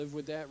live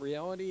with that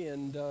reality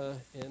and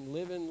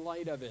live in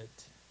light of it.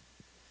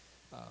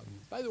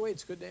 By the way,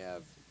 it's good to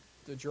have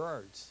the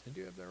Gerards. I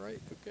do have that right?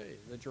 Okay,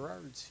 the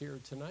Gerards here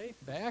tonight,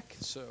 back.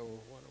 So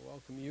I want to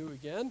welcome you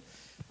again.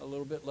 A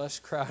little bit less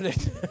crowded.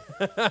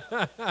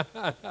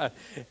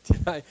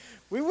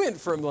 We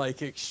went from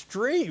like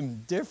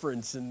extreme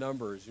difference in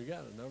numbers. We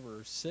got a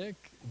number sick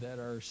that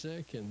are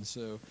sick, and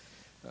so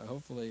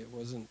hopefully it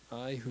wasn't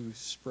I who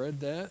spread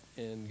that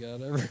and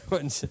got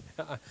everyone's.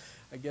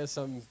 I guess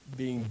I'm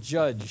being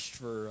judged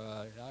for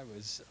I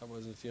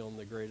wasn't feeling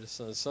the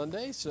greatest on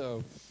Sunday,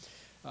 so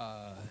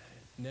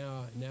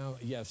now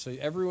yeah. So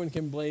everyone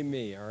can blame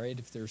me, all right?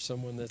 If there's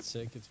someone that's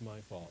sick, it's my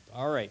fault.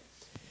 All right.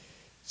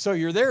 So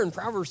you're there in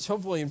Proverbs,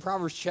 hopefully in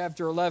Proverbs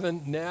chapter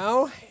 11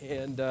 now,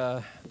 and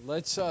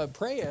let's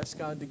pray. Ask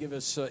God to give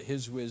us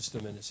His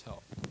wisdom and His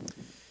help.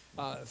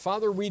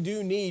 Father, we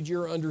do need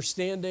your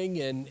understanding,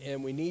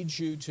 and we need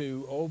you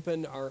to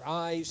open our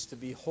eyes to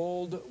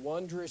behold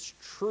wondrous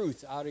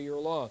truth out of your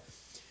law.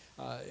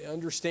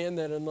 Understand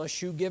that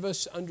unless you give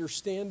us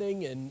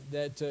understanding and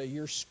that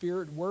your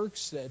Spirit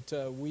works, that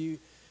we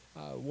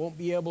won't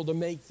be able to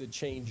make the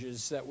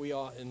changes that we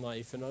ought in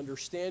life and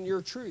understand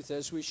your truth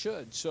as we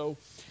should. So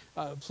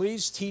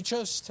please teach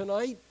us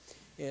tonight,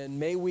 and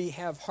may we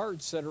have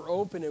hearts that are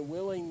open and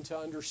willing to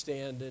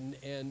understand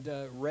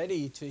and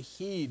ready to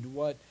heed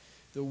what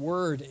the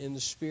Word and the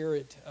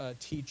Spirit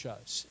teach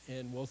us,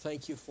 and we'll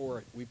thank you for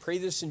it. We pray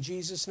this in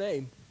Jesus'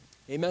 name.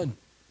 Amen.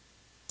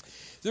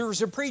 There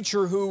was a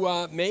preacher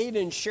who made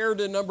and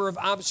shared a number of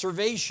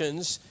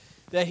observations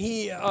that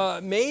he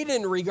made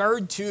in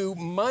regard to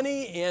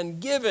money and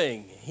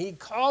giving. He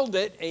called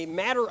it a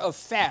matter of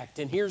fact,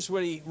 and here's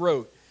what he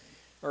wrote,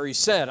 or he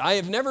said, "I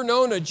have never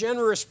known a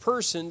generous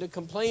person to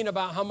complain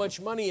about how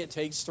much money it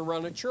takes to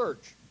run a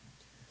church.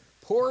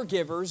 Poor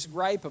givers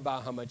gripe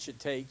about how much it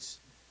takes.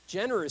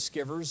 Generous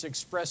givers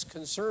express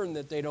concern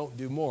that they don't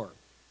do more.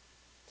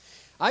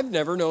 I've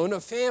never known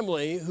a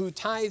family who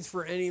tithed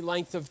for any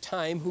length of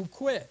time who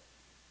quit.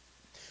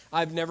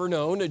 I've never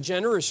known a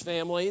generous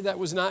family that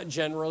was not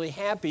generally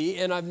happy,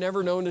 and I've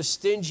never known a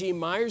stingy,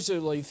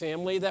 miserly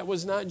family that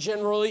was not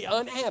generally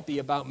unhappy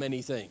about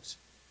many things.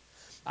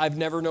 I've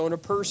never known a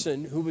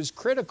person who was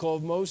critical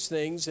of most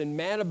things and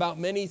mad about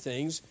many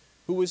things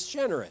who was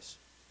generous.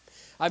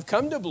 I've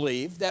come to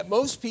believe that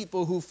most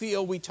people who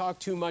feel we talk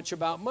too much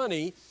about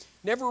money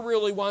never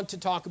really want to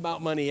talk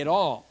about money at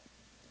all.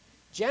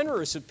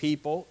 Generous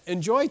people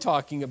enjoy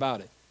talking about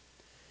it.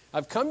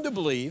 I've come to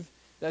believe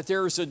that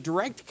there is a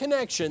direct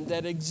connection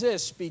that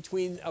exists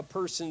between a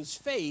person's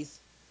faith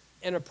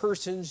and a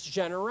person's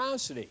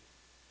generosity.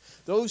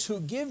 Those who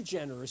give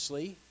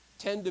generously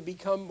tend to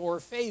become more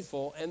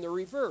faithful, and the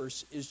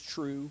reverse is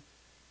true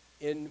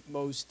in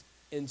most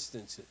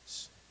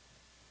instances."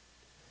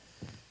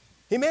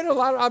 He made a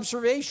lot of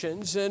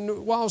observations,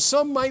 and while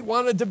some might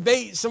want to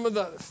debate some of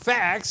the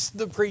facts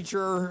the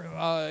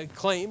preacher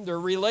claimed are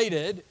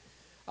related,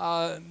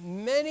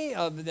 many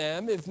of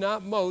them, if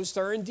not most,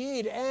 are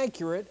indeed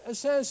accurate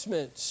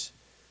assessments.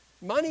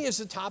 Money is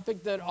a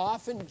topic that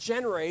often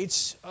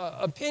generates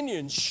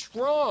opinions,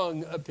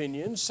 strong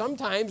opinions,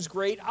 sometimes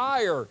great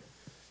ire,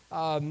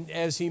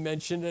 as he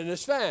mentioned in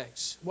his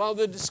facts. While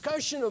the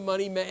discussion of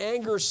money may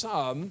anger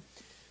some,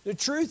 the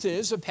truth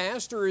is, a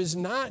pastor is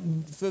not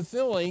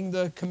fulfilling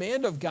the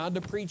command of God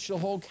to preach the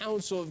whole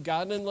counsel of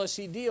God unless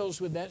he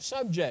deals with that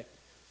subject.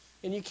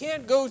 And you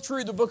can't go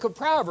through the book of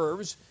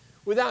Proverbs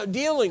without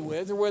dealing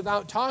with or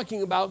without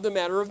talking about the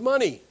matter of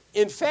money.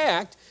 In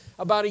fact,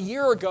 about a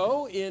year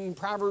ago in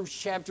Proverbs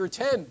chapter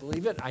 10,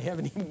 believe it, I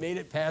haven't even made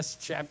it past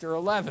chapter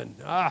 11.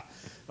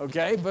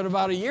 But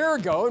about a year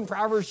ago in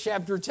Proverbs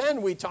chapter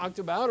 10, we talked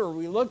about, or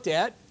we looked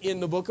at,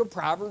 in the book of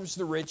Proverbs,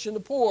 the rich and the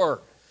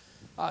poor.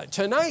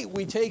 Tonight,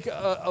 we take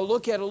a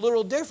look at a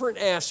little different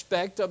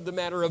aspect of the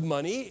matter of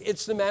money.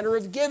 It's the matter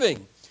of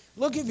giving.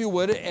 Look, if you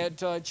would,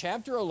 at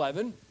chapter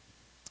 11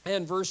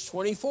 and verse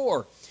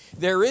 24.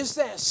 "There is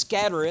that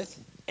scattereth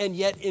and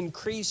yet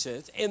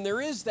increaseth, and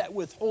there is that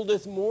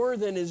withholdeth more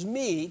than is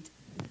meet,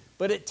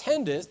 but it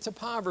tendeth to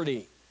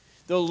poverty.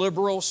 The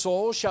liberal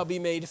soul shall be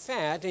made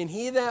fat, and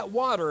he that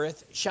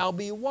watereth shall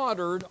be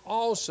watered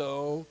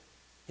also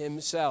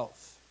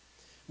himself."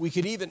 We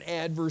could even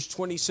add verse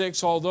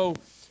 26, although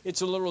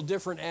it's a little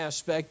different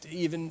aspect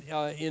even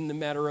in the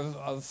matter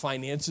of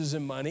finances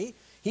and money.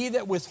 "He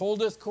that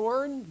withholdeth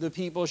corn, the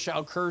people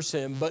shall curse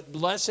him, but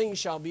blessing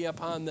shall be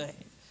upon the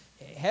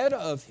head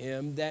of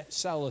him that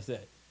selleth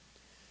it."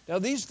 Now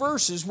these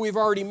verses we've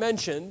already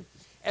mentioned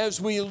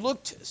as we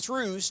looked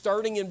through,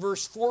 starting in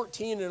verse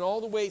 14 and all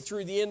the way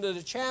through the end of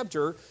the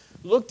chapter,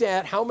 looked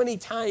at how many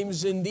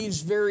times in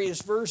these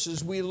various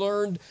verses we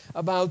learned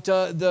about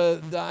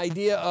the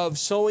idea of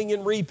sowing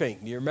and reaping.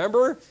 Do you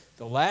remember?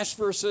 The last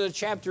verse of the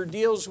chapter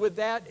deals with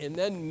that, and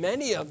then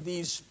many of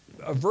these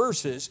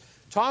verses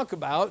talk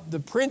about the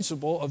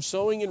principle of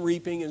sowing and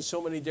reaping in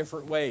so many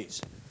different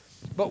ways.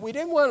 But we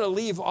didn't want to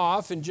leave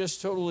off and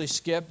just totally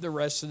skip the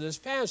rest of this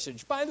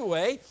passage. By the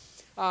way,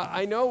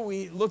 I know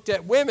we looked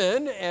at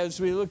women as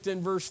we looked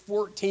in verse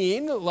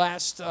 14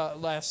 last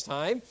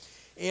time,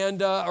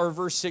 and or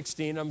verse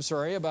 16, I'm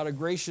sorry, about a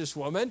gracious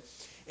woman.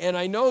 And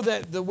I know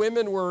that the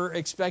women were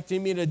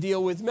expecting me to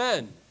deal with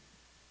men.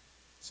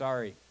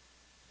 Sorry.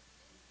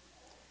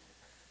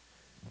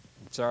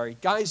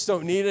 Guys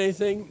don't need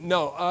anything?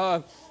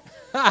 No.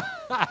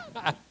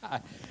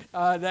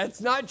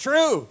 That's not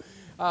true.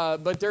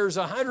 But there's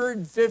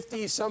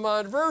 150 some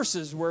odd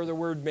verses where the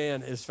word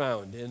man is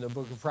found in the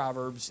book of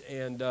Proverbs.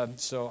 And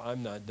so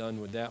I'm not done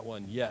with that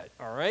one yet.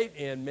 All right?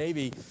 And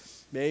maybe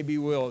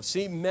we'll.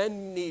 See,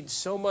 men need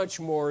so much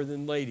more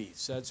than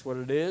ladies. That's what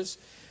it is.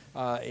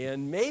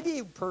 And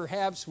maybe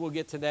perhaps we'll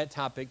get to that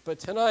topic. But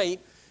tonight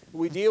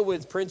we deal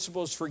with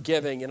principles for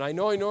giving. And I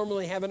know I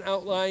normally have an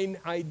outline.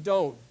 I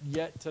don't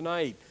yet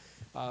tonight.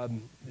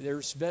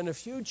 There's been a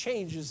few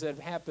changes that have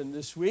happened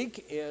this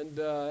week and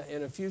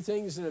a few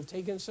things that have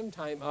taken some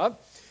time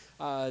up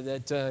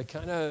that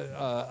kind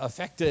of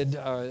affected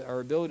our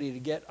ability to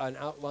get an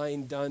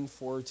outline done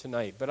for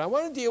tonight. But I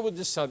want to deal with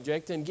this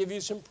subject and give you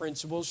some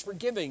principles for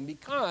giving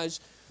because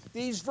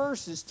these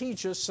verses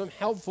teach us some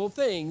helpful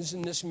things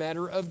in this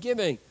matter of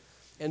giving.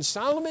 And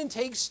Solomon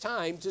takes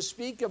time to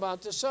speak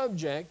about the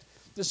subject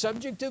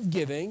of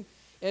giving.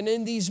 And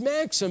in these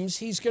maxims,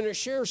 he's going to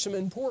share some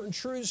important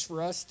truths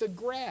for us to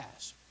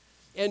grasp.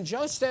 And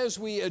just as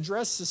we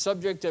address the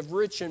subject of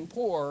rich and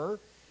poor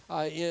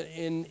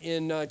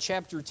in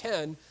chapter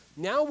 10,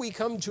 now we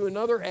come to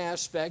another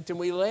aspect and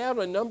we lay out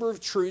a number of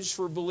truths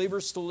for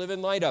believers to live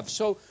in light of.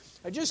 So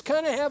I just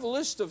kind of have a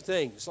list of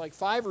things, like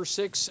 5 or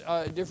 6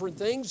 different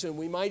things, and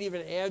we might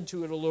even add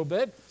to it a little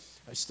bit.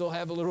 I still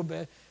have a little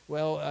bit.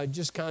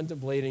 Just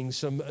contemplating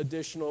some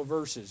additional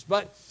verses.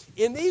 But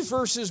in these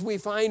verses, we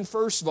find,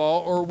 first of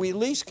all, or we at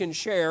least can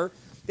share,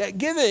 that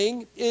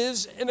giving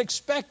is an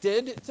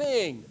expected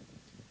thing.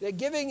 That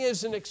giving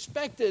is an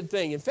expected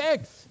thing. In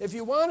fact, if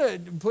you want to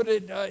put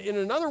it in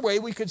another way,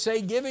 we could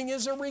say giving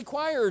is a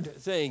required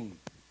thing.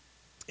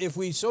 If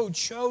we so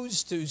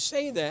chose to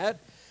say that,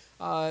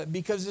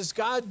 because it's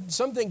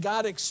something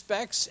God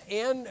expects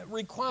and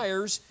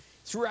requires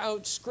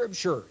throughout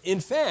Scripture. In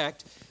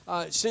fact,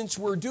 since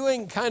we're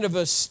doing kind of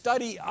a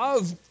study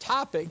of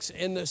topics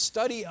and the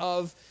study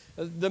of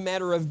the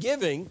matter of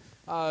giving,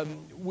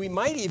 we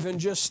might even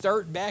just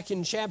start back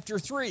in chapter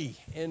 3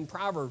 in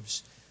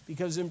Proverbs.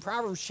 Because in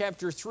Proverbs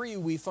chapter 3,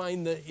 we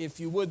find, if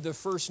you would, the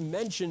first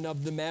mention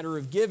of the matter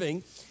of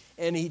giving.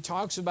 And he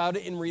talks about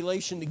it in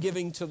relation to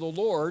giving to the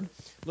Lord.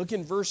 Look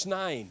in verse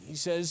 9. He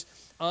says,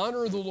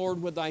 "Honor the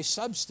Lord with thy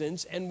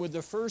substance and with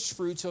the first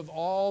fruits of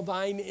all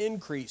thine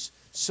increase.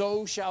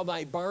 So shall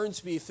thy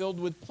barns be filled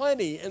with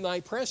plenty, and thy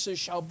presses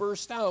shall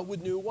burst out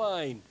with new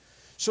wine."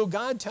 So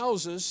God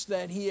tells us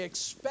that he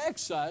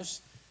expects us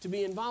to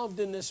be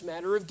involved in this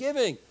matter of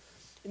giving.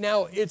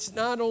 Now, it's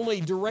not only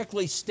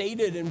directly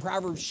stated in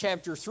Proverbs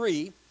chapter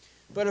 3,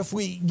 but if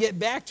we get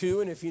back to,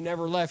 and if you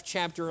never left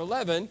chapter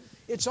 11,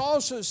 it's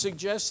also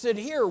suggested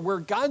here where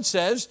God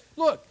says,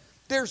 look,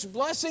 there's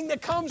blessing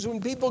that comes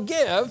when people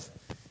give,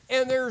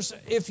 and there's,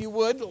 if you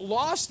would,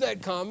 loss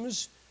that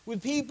comes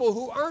with people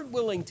who aren't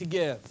willing to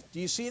give. Do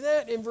you see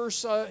that in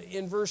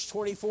verse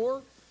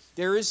 24?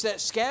 There is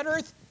that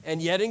scattereth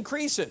and yet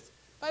increaseth.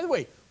 By the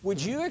way, would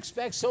you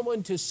expect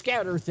someone to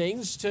scatter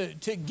things,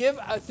 to give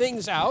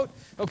things out?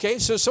 Okay,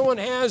 so someone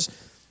has,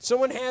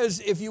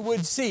 if you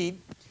would, seed,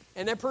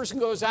 and that person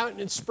goes out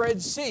and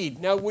spreads seed.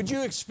 Now, would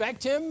you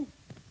expect him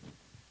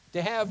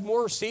to have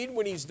more seed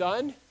when he's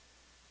done?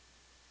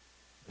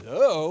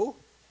 No.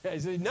 I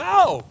said,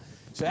 no.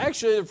 So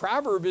actually the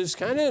proverb is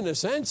kind of, in a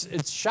sense,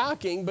 it's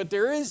shocking, but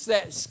there is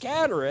that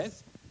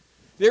scattereth.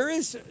 There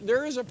is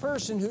a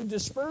person who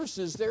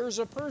disperses. There is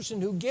a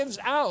person who gives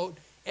out,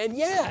 and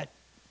yet,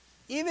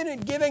 even in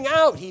giving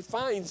out, he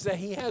finds that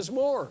he has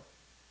more.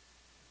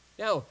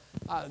 Now,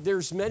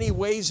 there's many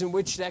ways in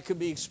which that could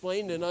be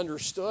explained and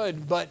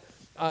understood, but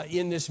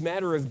in this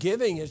matter of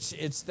giving,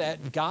 it's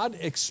that God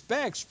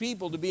expects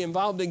people to be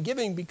involved in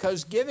giving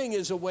because giving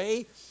is a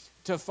way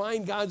to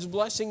find God's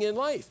blessing in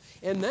life.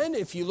 And then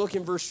if you look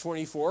in verse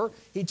 24,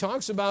 he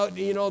talks about,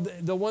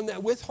 the one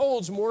that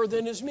withholds more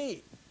than is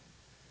meet.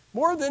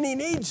 More than he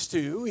needs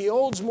to. He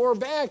holds more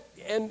back.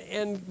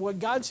 And what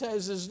God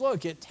says is,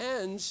 look, it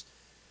tends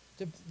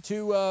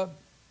to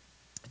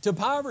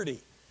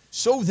poverty.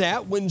 So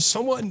that when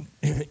someone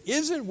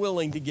isn't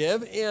willing to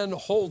give and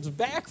holds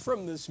back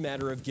from this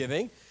matter of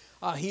giving,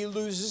 he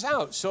loses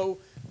out. So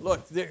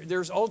look,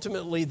 there's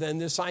ultimately then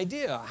this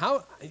idea.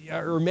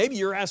 Or maybe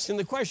you're asking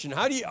the question,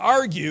 how do you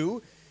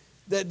argue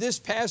that this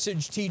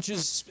passage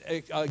teaches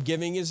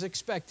giving is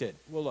expected?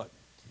 Well, look,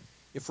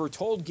 if we're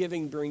told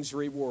giving brings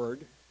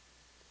reward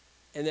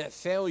and that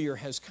failure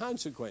has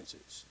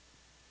consequences,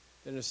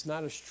 then it's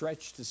not a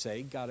stretch to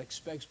say God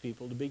expects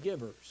people to be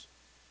givers.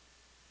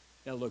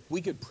 Now, look,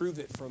 we could prove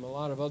it from a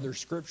lot of other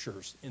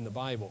scriptures in the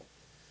Bible.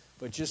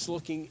 But just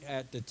looking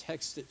at the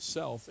text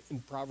itself in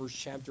Proverbs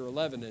chapter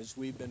 11, as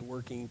we've been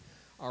working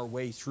our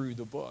way through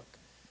the book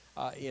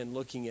and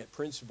looking at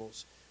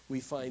principles, we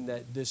find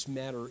that this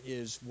matter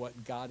is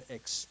what God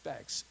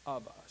expects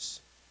of us.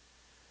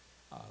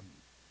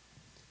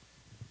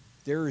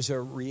 There is a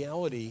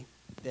reality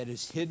that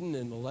is hidden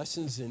in the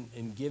lessons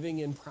in giving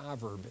in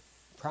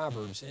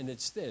Proverbs, and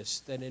it's this,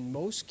 that in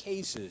most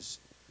cases,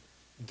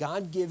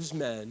 God gives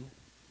men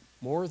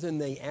more than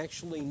they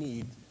actually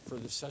need for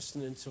the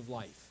sustenance of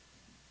life.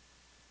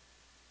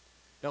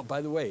 Now,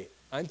 by the way,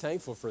 I'm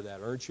thankful for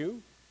that, aren't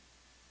you?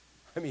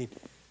 I mean,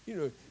 you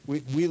know,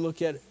 we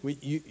look at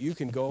you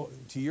can go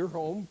to your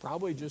home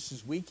probably just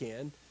as we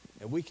can,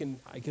 and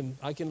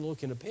I can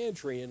look in a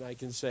pantry and I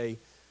can say,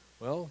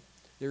 well,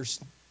 there's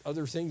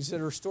other things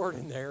that are stored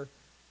in there,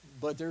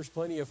 but there's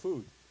plenty of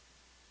food.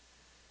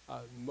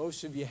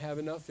 Most of you have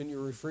enough in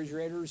your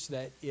refrigerators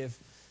that if,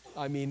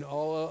 I mean,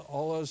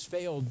 all else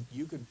failed,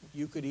 you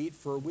could eat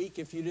for a week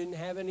if you didn't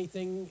have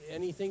anything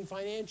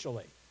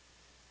financially.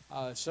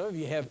 Some of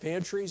you have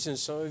pantries, and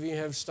some of you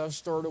have stuff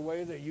stored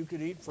away that you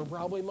could eat for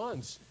probably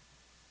months.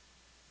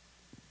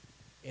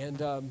 And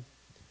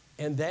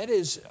that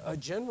is a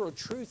general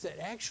truth that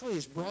actually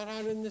is brought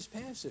out in this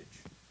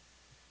passage.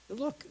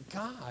 Look,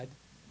 God,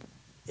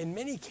 in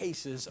many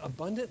cases,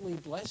 abundantly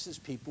blesses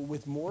people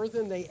with more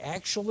than they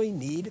actually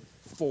need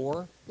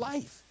for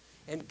life.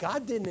 And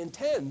God didn't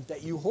intend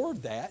that you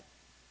hoard that.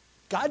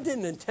 God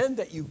didn't intend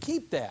that you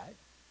keep that.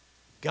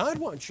 God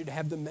wants you to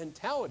have the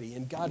mentality,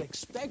 and God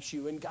expects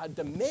you, and God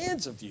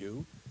demands of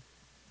you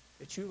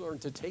that you learn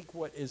to take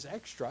what is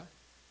extra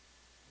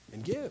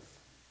and give.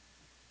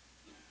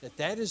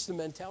 That is the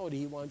mentality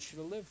He wants you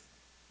to live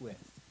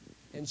with.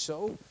 And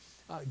so,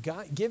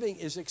 giving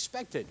is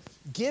expected.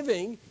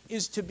 Giving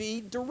is to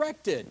be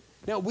directed.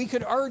 Now, we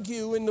could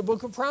argue in the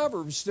book of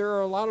Proverbs, there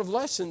are a lot of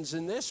lessons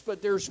in this,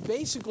 but there's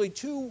basically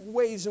two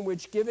ways in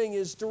which giving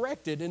is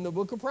directed in the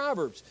book of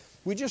Proverbs.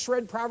 We just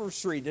read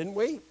Proverbs 3, didn't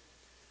we?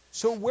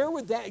 So where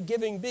would that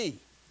giving be?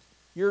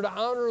 You're to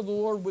honor the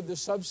Lord with the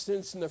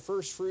substance and the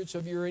first fruits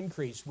of your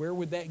increase. Where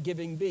would that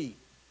giving be?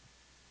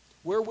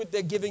 Where would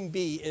the giving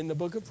be in the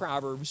book of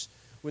Proverbs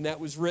when that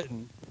was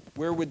written?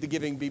 Where would the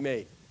giving be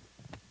made?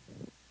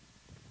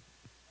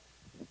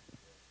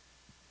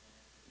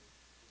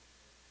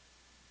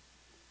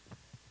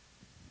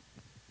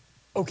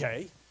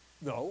 Okay,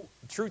 no,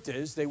 the truth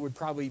is they would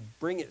probably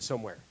bring it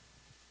somewhere.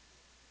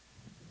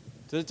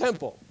 To the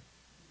temple.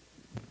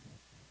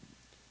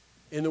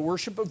 In the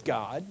worship of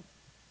God,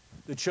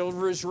 the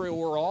children of Israel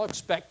were all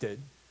expected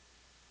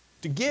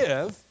to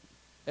give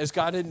as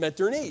God had met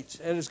their needs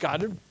and as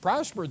God had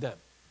prospered them.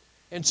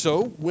 And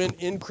so when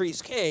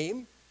increase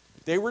came,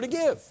 they were to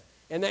give.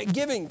 And that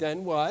giving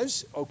then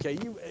was,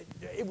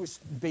 it was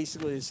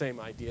basically the same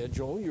idea,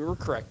 Joel, you were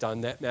correct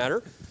on that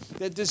matter,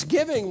 that this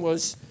giving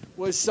was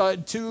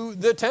to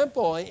the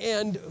temple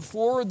and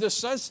for the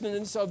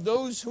sustenance of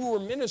those who were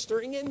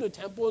ministering in the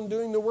temple and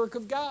doing the work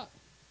of God.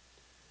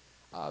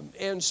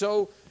 And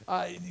so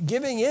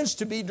giving is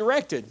to be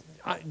directed,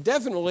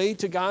 definitely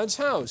to God's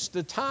house.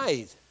 The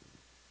tithe,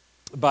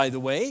 by the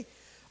way,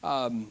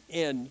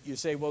 and you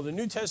say, well, the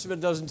New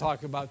Testament doesn't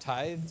talk about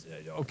tithes.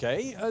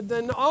 Okay,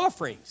 then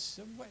offerings,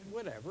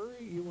 whatever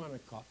you want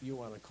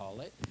to call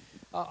it.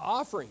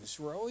 Offerings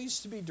were always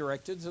to be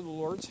directed to the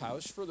Lord's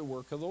house for the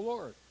work of the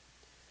Lord.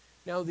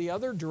 Now, the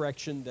other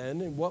direction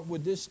then, and what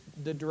would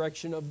the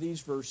direction of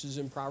these verses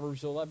in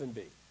Proverbs 11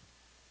 be?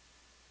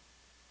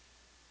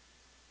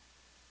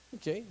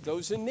 Okay,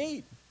 those in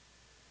need.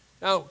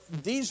 Now,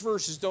 these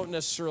verses don't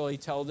necessarily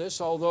tell this,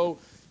 although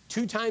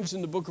 2 times in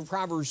the book of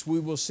Proverbs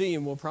we will see,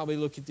 and we'll probably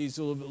look at these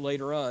a little bit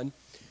later on,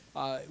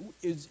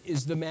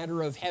 is the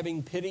matter of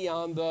having pity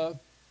on the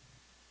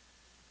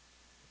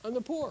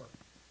poor,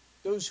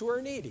 those who are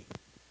needy.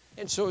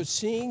 And so it's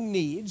seeing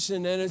needs,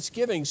 and then it's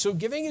giving. So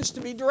giving is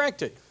to be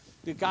directed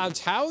to God's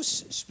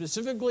house,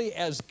 specifically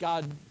as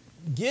God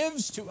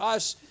gives to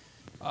us.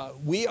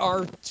 We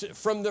are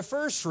from the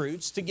first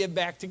fruits to give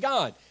back to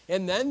God.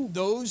 And then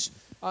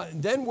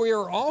then we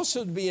are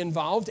also to be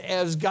involved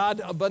as God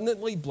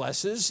abundantly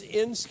blesses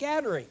in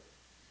scattering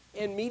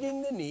and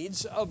meeting the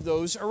needs of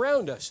those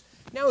around us.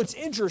 Now it's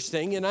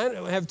interesting, and I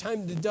don't have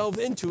time to delve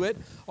into it,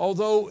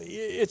 although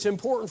it's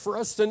important for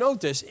us to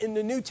note this. In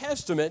the New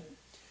Testament,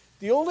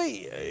 the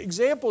only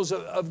examples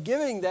of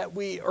giving that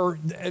or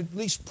at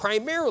least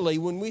primarily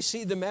when we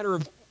see the matter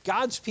of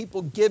God's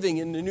people giving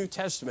in the New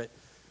Testament,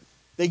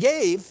 they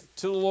gave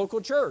to the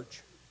local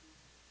church.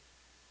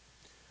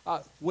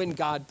 When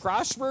God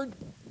prospered,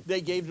 they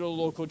gave to the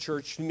local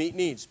church to meet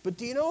needs. But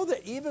do you know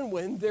that even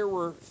when there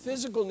were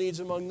physical needs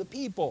among the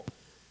people,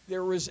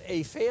 there was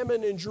a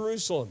famine in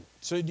Jerusalem?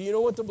 So do you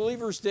know what the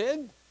believers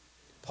did?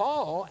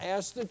 Paul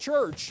asked the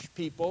church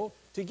people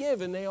to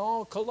give, and they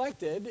all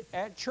collected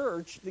at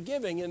church the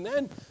giving. And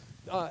then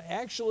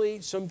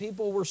actually some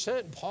people were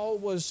sent. Paul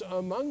was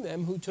among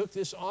them who took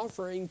this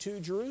offering to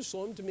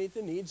Jerusalem to meet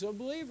the needs of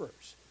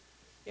believers.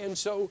 And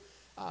so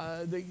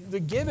the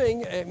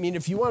giving, I mean,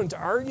 if you wanted to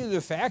argue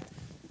the fact,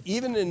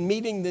 even in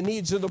meeting the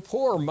needs of the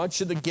poor,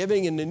 much of the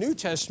giving in the New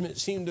Testament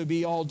seemed to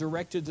be all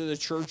directed to the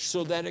church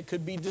so that it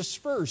could be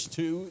dispersed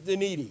to the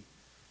needy,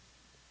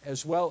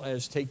 as well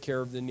as take care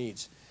of the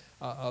needs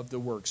of the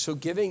work. So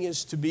giving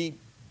is to be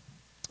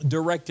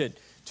directed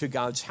to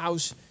God's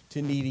house,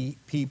 to needy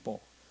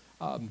people.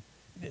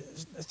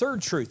 the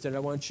third truth that I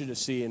want you to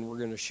see, and we're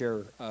going to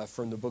share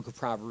from the book of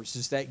Proverbs,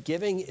 is that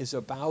giving is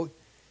about,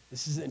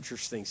 this is an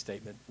interesting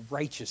statement,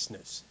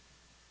 righteousness.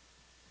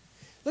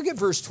 Look at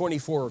verse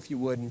 24, if you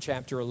would, in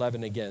chapter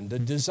 11 again. The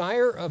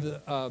desire of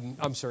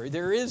the,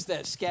 there is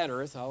that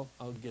scattereth, I'll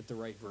get the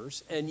right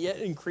verse, and yet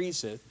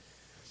increaseth.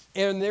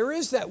 And there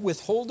is that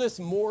withholdeth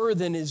more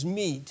than is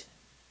meet,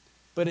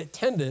 but it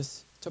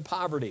tendeth to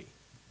poverty.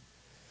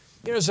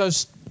 You know, as I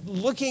was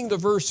looking the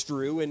verse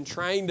through and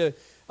trying to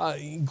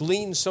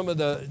glean some of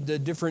the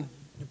different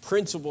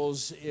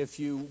principles, if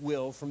you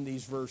will, from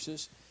these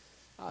verses,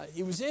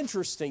 it was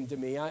interesting to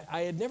me.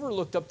 I had never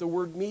looked up the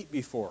word meat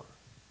before.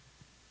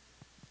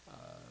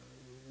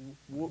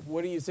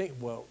 What do you think?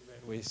 Well,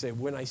 we say,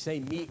 when I say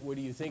meat, what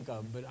do you think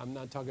of? But I'm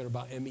not talking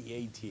about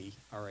M-E-A-T,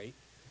 all right?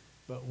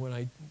 But when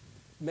I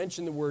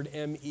mention the word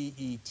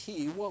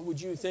M-E-E-T, what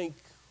would you think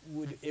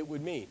it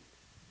would mean?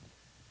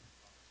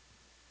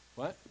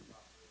 What?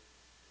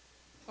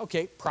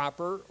 Okay,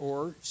 proper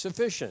or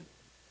sufficient.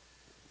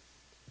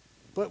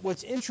 But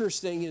what's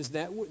interesting is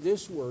that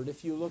this word,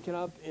 if you look it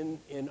up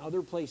in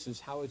other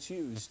places, how it's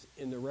used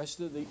in the rest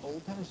of the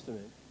Old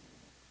Testament,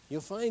 you'll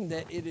find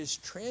that it is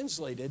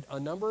translated a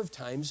number of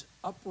times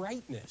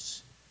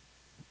uprightness.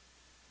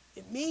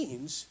 It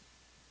means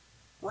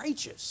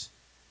righteous.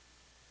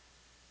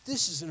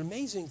 This is an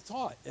amazing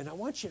thought, and I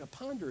want you to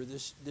ponder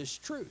this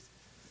truth.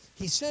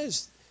 He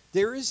says,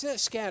 there is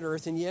that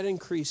scattereth and yet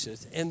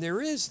increaseth, and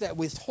there is that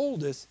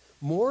withholdeth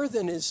more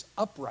than is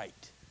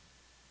upright.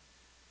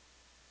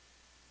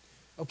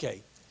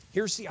 Okay,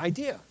 here's the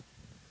idea,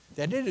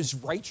 that it is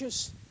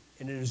righteous,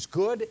 and it is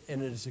good,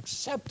 and it is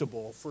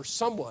acceptable for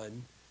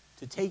someone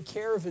to take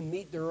care of and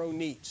meet their own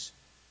needs.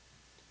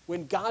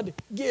 When God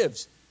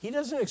gives, He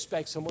doesn't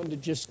expect someone to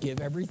just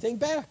give everything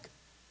back.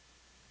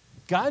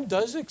 God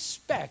does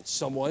expect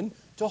someone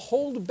to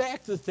hold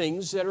back the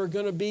things that are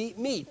going to be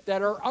meat,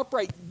 that are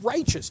upright,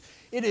 righteous.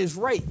 It is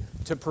right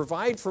to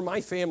provide for my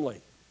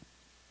family.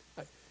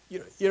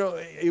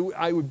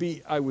 I would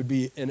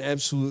be an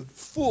absolute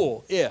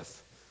fool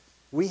if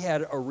we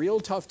had a real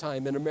tough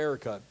time in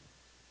America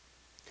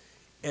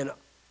and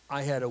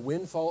I had a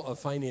windfall of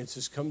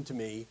finances come to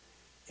me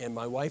and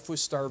my wife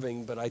was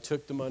starving, but I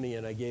took the money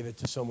and I gave it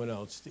to someone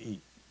else to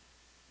eat.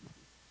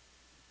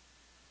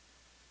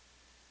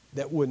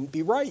 That wouldn't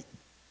be right.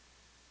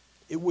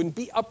 It wouldn't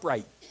be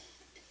upright.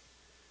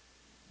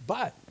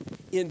 But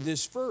in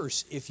this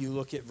verse, if you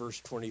look at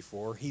verse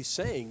 24, he's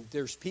saying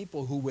there's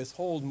people who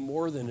withhold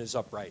more than is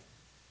upright.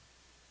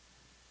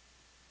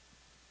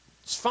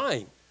 It's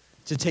fine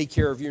to take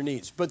care of your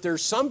needs, but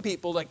there's some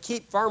people that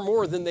keep far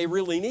more than they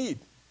really need.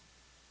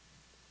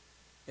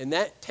 And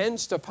that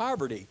tends to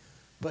poverty.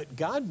 But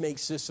God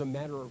makes this a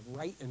matter of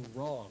right and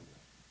wrong.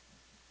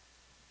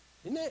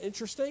 Isn't that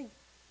interesting?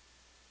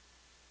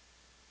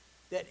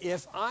 That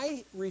if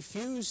I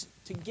refuse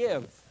to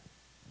give,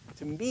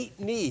 to meet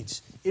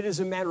needs, it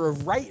is a matter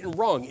of right and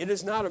wrong. It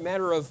is not a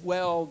matter of,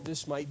 well,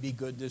 this might be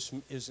good, this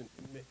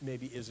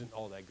maybe isn't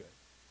all that good.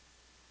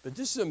 But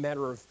this is a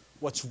matter of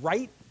what's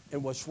right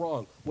and what's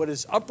wrong. What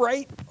is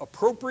upright,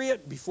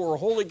 appropriate before a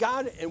holy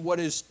God, and what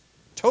is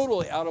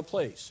totally out of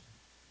place.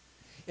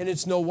 And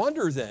it's no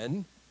wonder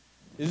then,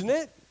 isn't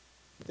it,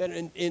 that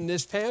in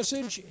this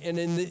passage and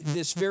in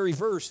this very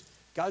verse,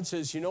 God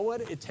says, you know what?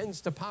 It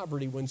tends to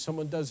poverty when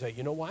someone does that.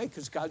 You know why?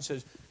 Because God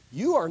says,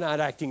 you are not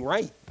acting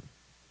right.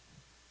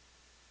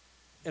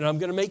 And I'm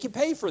going to make you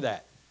pay for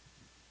that.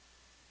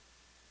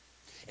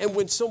 And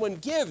when someone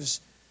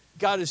gives,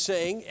 God is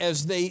saying,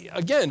 as they,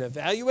 again,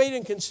 evaluate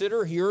and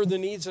consider, here are the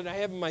needs that I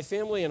have in my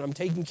family, and I'm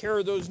taking care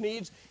of those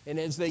needs. And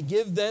as they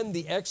give then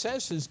the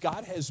excess, as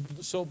God has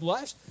so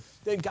blessed,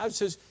 then God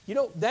says, you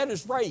know, that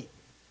is right.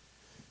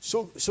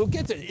 So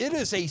get this. It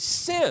is a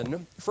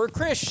sin for a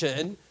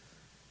Christian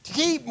to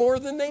keep more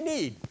than they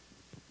need.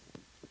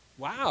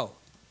 Wow.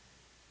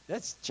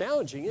 That's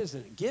challenging, isn't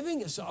it? Giving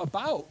is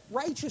about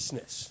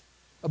righteousness,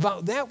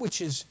 about that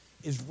which is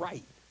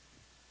right.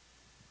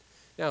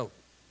 Now,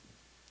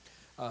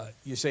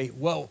 you say,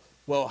 well,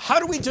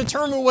 how do we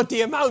determine what the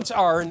amounts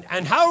are, and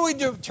how do we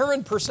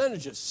determine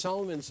percentages?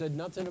 Solomon said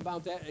nothing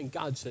about that, and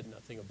God said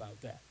nothing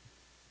about that.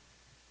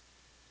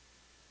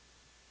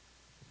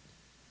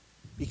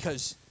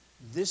 Because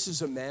this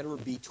is a matter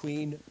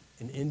between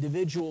an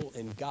individual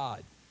and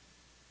God.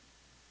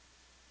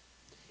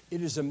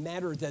 It is a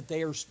matter that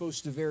they are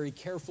supposed to very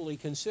carefully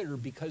consider,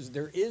 because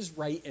there is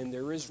right and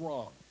there is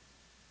wrong.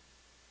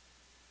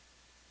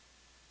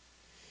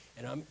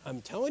 And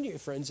I'm telling you,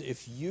 friends,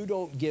 if you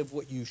don't give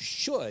what you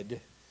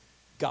should,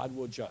 God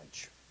will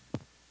judge.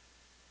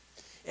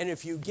 And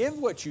if you give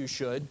what you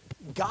should,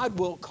 God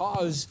will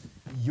cause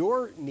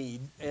your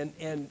need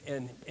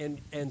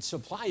and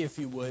supply, if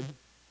you would,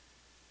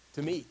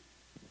 to meet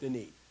the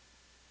need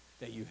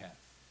that you have.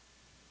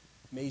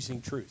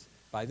 Amazing truth.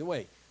 By the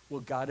way, will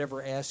God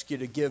ever ask you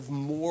to give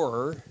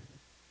more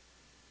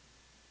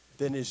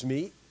than is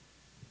meet?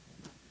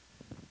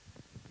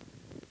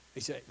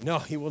 They say, no,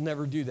 He will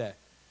never do that.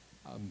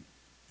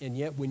 And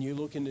yet, when you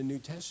look in the New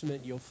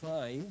Testament, you'll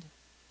find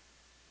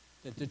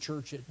that the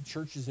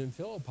churches in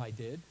Philippi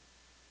did.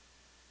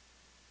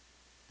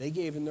 They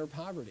gave in their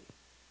poverty.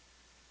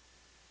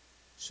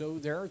 So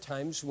there are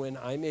times when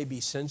I may be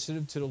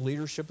sensitive to the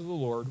leadership of the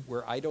Lord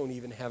where I don't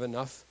even have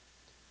enough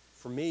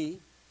for me,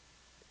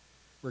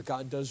 where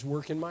God does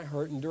work in my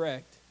heart and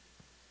direct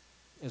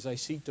as I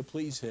seek to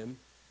please him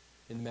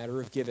in the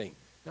matter of giving.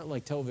 Not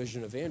like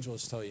television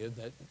evangelists tell you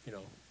that,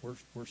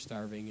 we're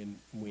starving and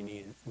we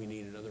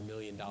need another $1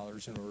 million in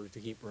order to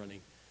keep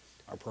running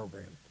our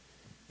program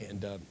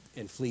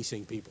and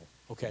fleecing people.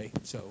 Okay,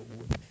 so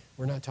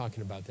we're not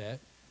talking about that,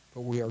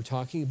 but we are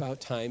talking about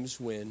times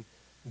when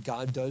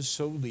God does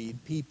so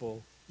lead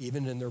people,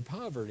 even in their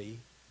poverty,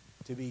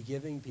 to be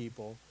giving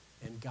people,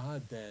 and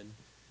God then,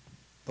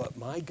 but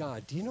my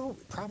God, do you know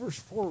Proverbs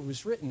 4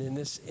 was written in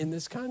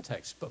this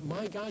context? But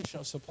my God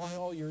shall supply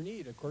all your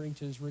need according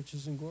to his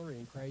riches and glory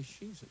in Christ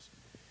Jesus.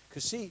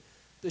 Because see,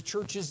 the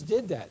churches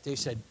did that. They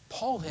said,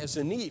 Paul has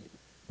a need.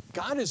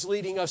 God is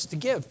leading us to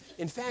give.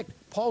 In fact,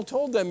 Paul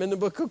told them in the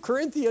book of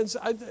Corinthians,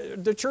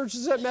 the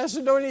churches at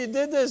Macedonia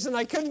did this, and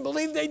I couldn't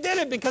believe they did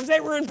it because they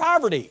were in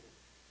poverty.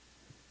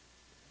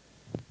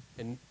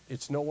 And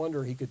it's no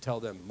wonder he could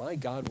tell them, my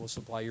God will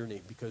supply your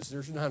need, because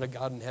there's not a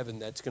God in heaven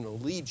that's going to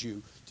lead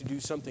you to do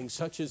something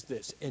such as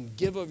this and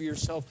give of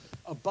yourself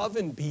above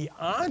and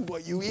beyond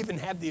what you even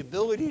have the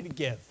ability to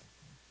give.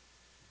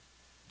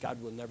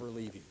 God will never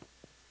leave you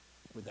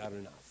without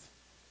enough.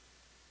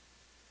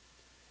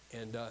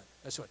 And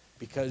that's what,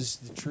 because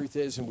the truth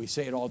is, and we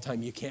say it all the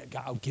time, you can't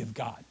outgive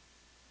God.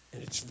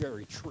 And it's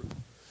very true.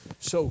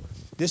 So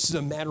this is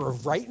a matter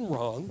of right and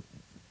wrong.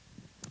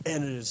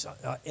 And it is,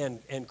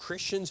 and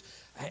Christians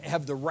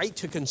have the right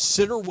to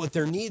consider what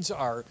their needs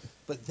are,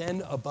 but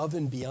then above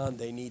and beyond,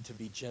 they need to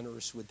be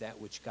generous with that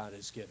which God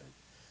has given.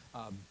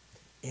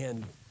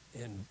 And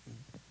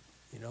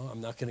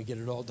I'm not going to get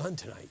it all done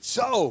tonight.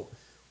 So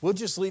we'll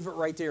just leave it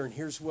right there. And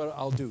here's what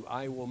I'll do.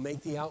 I will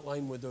make the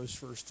outline with those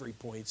first 3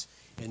 points,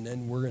 and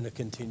then we're going to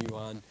continue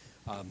on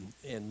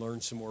and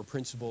learn some more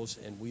principles,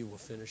 and we will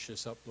finish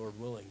this up, Lord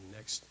willing,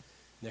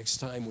 next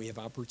time we have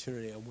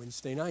opportunity on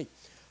Wednesday night.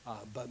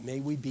 But may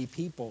we be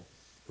people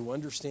who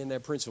understand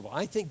that principle.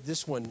 I think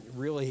this one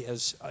really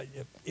has,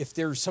 if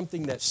there's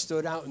something that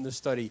stood out in the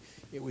study,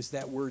 it was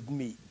that word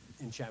meet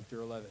in chapter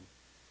 11,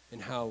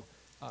 and how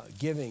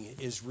giving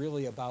is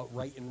really about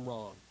right and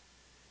wrong.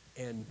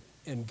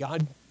 And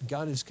God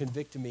has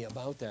convicted me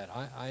about that.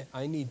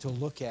 I need to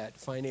look at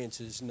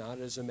finances not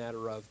as a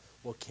matter of,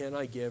 well, can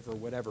I give or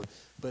whatever,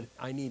 but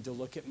I need to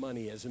look at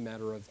money as a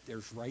matter of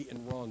there's right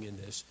and wrong in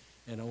this,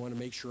 and I want to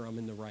make sure I'm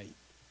in the right.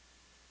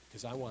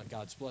 Because I want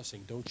God's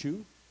blessing, don't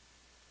you?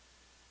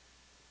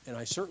 And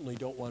I certainly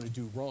don't want to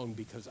do wrong,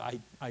 because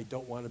I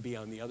don't want to be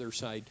on the other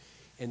side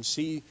and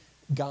see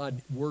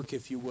God work,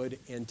 if you would,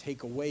 and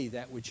take away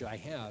that which I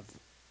have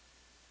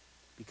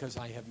because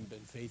I haven't been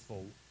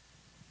faithful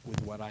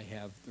with what I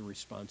have the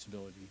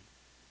responsibility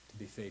to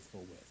be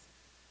faithful with.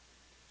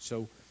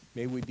 So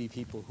may we be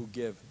people who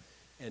give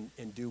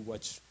and do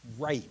what's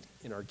right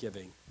in our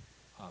giving,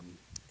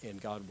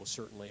 and God will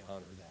certainly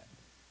honor that.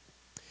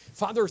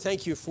 Father,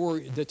 thank you for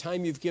the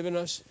time you've given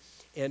us,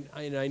 and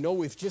I know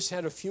we've just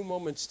had a few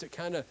moments to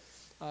kind of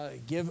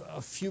give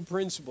a few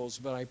principles,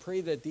 but I pray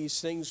that these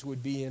things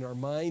would be in our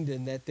mind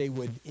and that they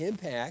would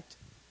impact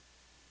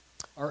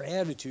our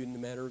attitude in the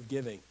matter of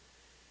giving,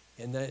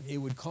 and that it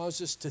would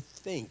cause us to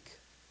think,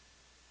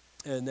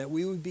 and that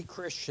we would be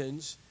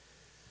Christians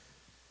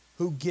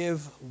who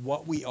give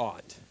what we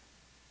ought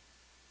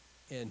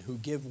and who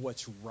give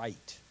what's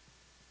right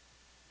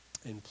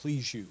and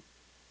please you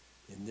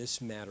in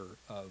this matter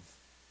of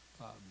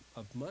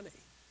money.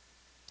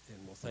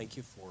 And we'll thank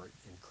you for it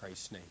in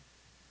Christ's name.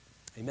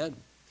 Amen.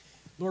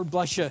 Lord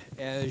bless you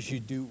as you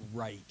do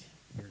right.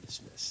 You're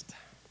dismissed.